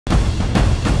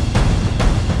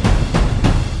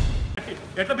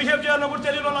ఎట్లా బిహేవ్ చేయాలో కూడా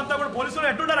తెలియని వాళ్ళంతా కూడా పోలీసులు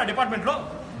ఎట్లున్నారా డిపార్ట్మెంట్లో?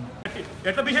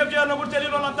 ఎట్లా బిహేవ్ చేయాలో కూడా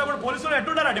తెలియని వాళ్ళంతా కూడా పోలీసులు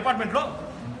ఎట్లున్నారా డిపార్ట్మెంట్లో?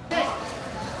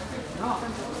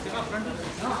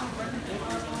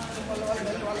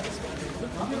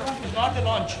 It's not the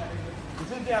launch. This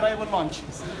is the arrival launch.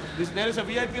 There is a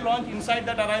VIP launch. Inside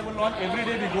that arrival launch, every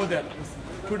day we go there.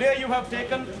 Today you have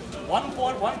taken one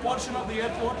portion of the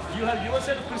airport. You have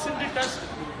yourself christened it as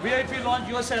VIP launch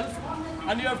yourself,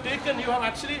 and you have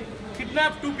actually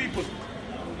kidnapped 2 people.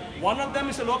 One of them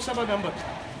is a Lok Sabha member.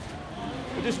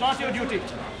 It is not your duty.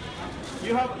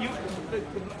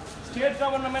 State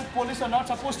government police are not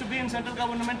supposed to be in central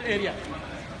government area,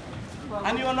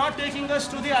 and you are not taking us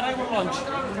to the arrival launch.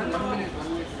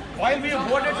 While we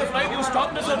boarded the flight, you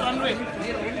stopped us on runway.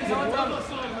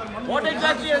 What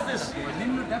exactly is this?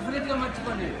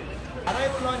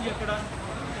 Arrival launch ekkada?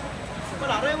 But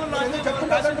arrival launch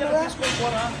passenger తీసుకొని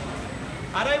పోరా,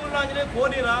 arrival launch le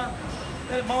పోనీరా.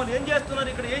 మమ్మల్ని ఏం చేస్తున్నారు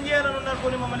ఇక్కడ? ఏం చేయాలని ఉన్నారు?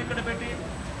 పోనీ మమ్మల్ని ఇక్కడ పెట్టి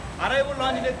అరైవల్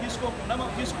లాంజ్ లే తీసుకోకుండా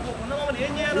మమ్మల్ని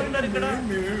ఏం చేయాలని ఉన్నారు ఇక్కడ?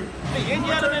 ఏం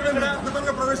చేయాలని ఇక్కడ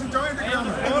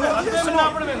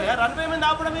రన్వే మీద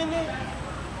ఆపడం ఏంది?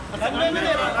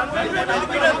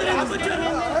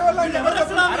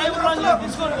 అరైవల్ లాంజ్ లే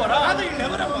తీసుకొని పోరా.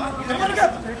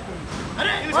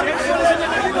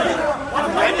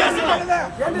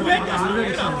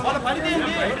 వాళ్ళ పరిధి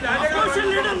ఏంటి?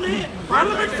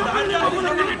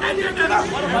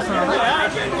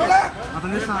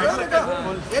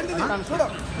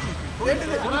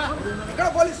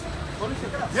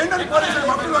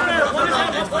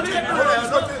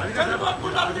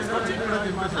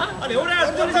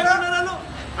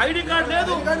 ఐడి కార్డు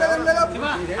లేదు,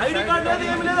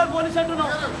 ఏమి లేదు పోలీస్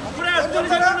అంటున్నావు.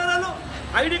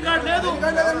 ఐడి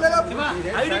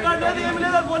కార్డు లేదు, ఏమి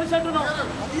లేదు పోలీస్ అంటున్నావు.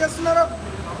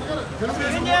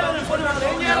 ఏం చేయాలని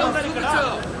ఇక్కడ?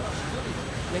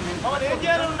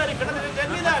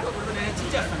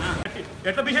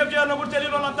 ఎట్లా బిహేవ్ చేయాలో కూడా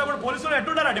తెలియని వాళ్ళంతా కూడా పోలీసులు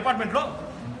ఎట్లున్నారా డిపార్ట్మెంట్లో?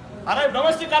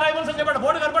 డొమెస్టిక్ అరైవల్స్ అని చెప్పాడు.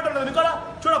 బోర్డు కనపడలేదు మీకు కూడా.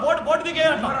 చూడ బోర్డు దిగే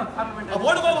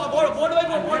బోర్డు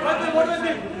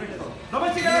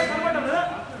డొమెస్టిక్ అరైవల్స్ కనపడటం లేదా?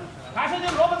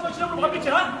 ప్యాసింజర్ లోపలికి వచ్చినప్పుడు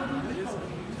పంపించారా?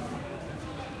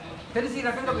 తెలిసి ఈ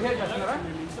రకంగా బిహేవ్ చేస్తున్నారా?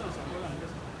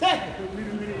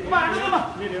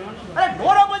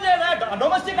 డోర్ ఓపెన్ చేయాలి.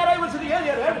 డొమెస్టిక్ అరైవల్స్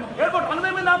ఎయిర్పోర్ట్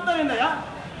రన్వే మీద ఆపుతారేందయ్యా?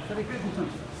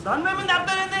 రన్వే మీద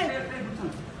ఆపుతారేంది?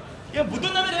 ఏం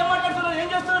బుద్ధుందా? మీరు ఏం మాట్లాడుతున్నారు? ఏం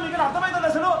చేస్తున్నారు? మీకు అర్థమవుతుంది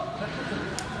అసలు?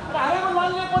 అరైవల్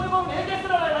లాంజ్ లేకపోతే ఏం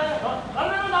చేస్తున్నారు?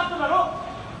 రన్వే మీద ఆపుతున్నారు.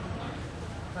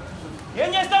 ఏం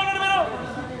చేస్తా ఉన్నారు మీరు?